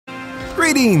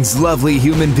Greetings, lovely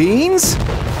human beings!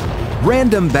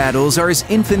 Random battles are as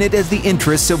infinite as the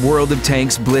interests of World of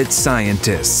Tanks Blitz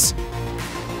scientists.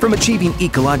 From achieving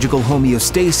ecological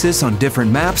homeostasis on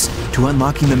different maps to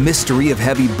unlocking the mystery of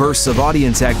heavy bursts of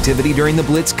audience activity during the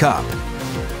Blitz Cup.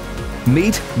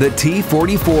 Meet the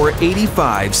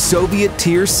T-44-85 Soviet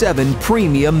Tier 7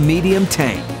 Premium Medium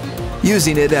Tank.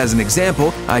 Using it as an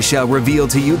example, I shall reveal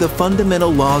to you the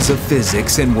fundamental laws of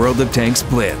physics in World of Tanks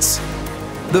Blitz.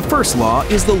 The first law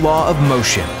is the law of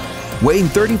motion. Weighing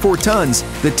 34 tons,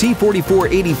 the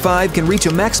T-44-85 can reach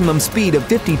a maximum speed of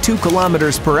 52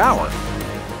 kilometers per hour.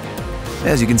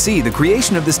 As you can see, the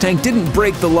creation of this tank didn't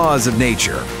break the laws of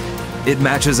nature. It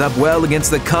matches up well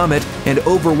against the Comet and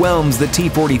overwhelms the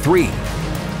T-43.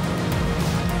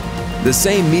 The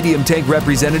same medium tank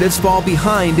representatives fall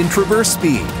behind in traverse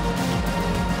speed.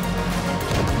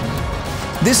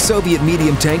 This Soviet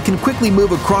medium tank can quickly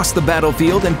move across the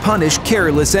battlefield and punish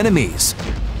careless enemies.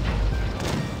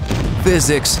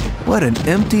 Physics, what an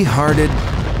empty-hearted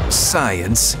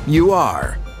science you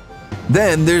are.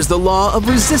 Then there's the law of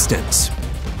resistance.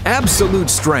 Absolute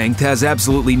strength has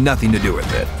absolutely nothing to do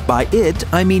with it. By it,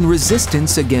 I mean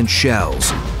resistance against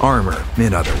shells, armor,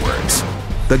 in other words.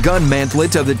 The gun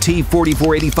mantlet of the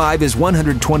T-44-85 is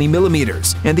 120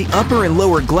 millimeters, and the upper and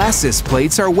lower glacis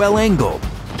plates are well angled.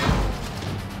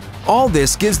 All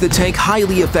this gives the tank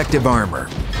highly effective armor.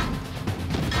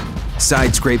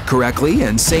 Side scraped correctly,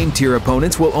 and same tier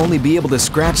opponents will only be able to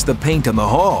scratch the paint on the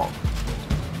hull.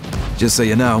 Just so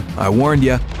you know, I warned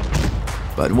you.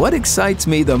 But what excites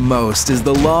me the most is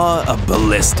the law of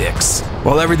ballistics.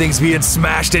 While everything's being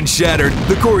smashed and shattered,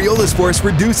 the Coriolis force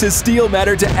reduces steel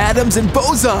matter to atoms and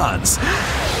bosons.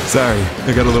 Sorry,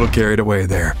 I got a little carried away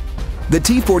there. The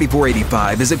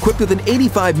T-44-85 is equipped with an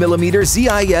 85mm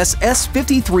ZIS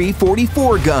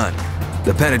S53-44 gun.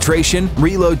 The penetration,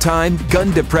 reload time,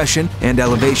 gun depression, and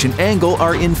elevation angle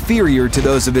are inferior to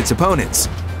those of its opponents.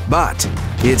 But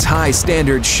its high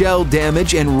standard shell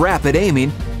damage and rapid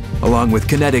aiming, along with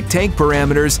kinetic tank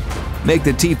parameters, make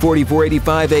the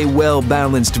T-44-85 a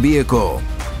well-balanced vehicle.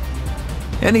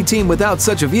 Any team without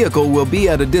such a vehicle will be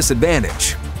at a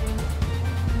disadvantage.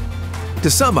 To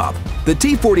sum up, the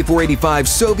T-44-85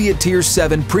 Soviet Tier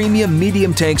 7 Premium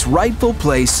Medium Tank's rightful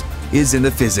place is in the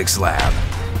physics lab.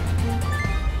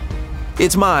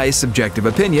 It's my subjective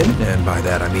opinion, and by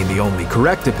that I mean the only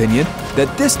correct opinion,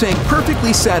 that this tank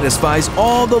perfectly satisfies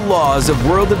all the laws of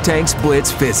World of Tanks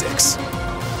Blitz physics.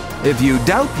 If you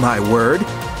doubt my word,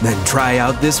 then try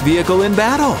out this vehicle in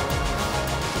battle.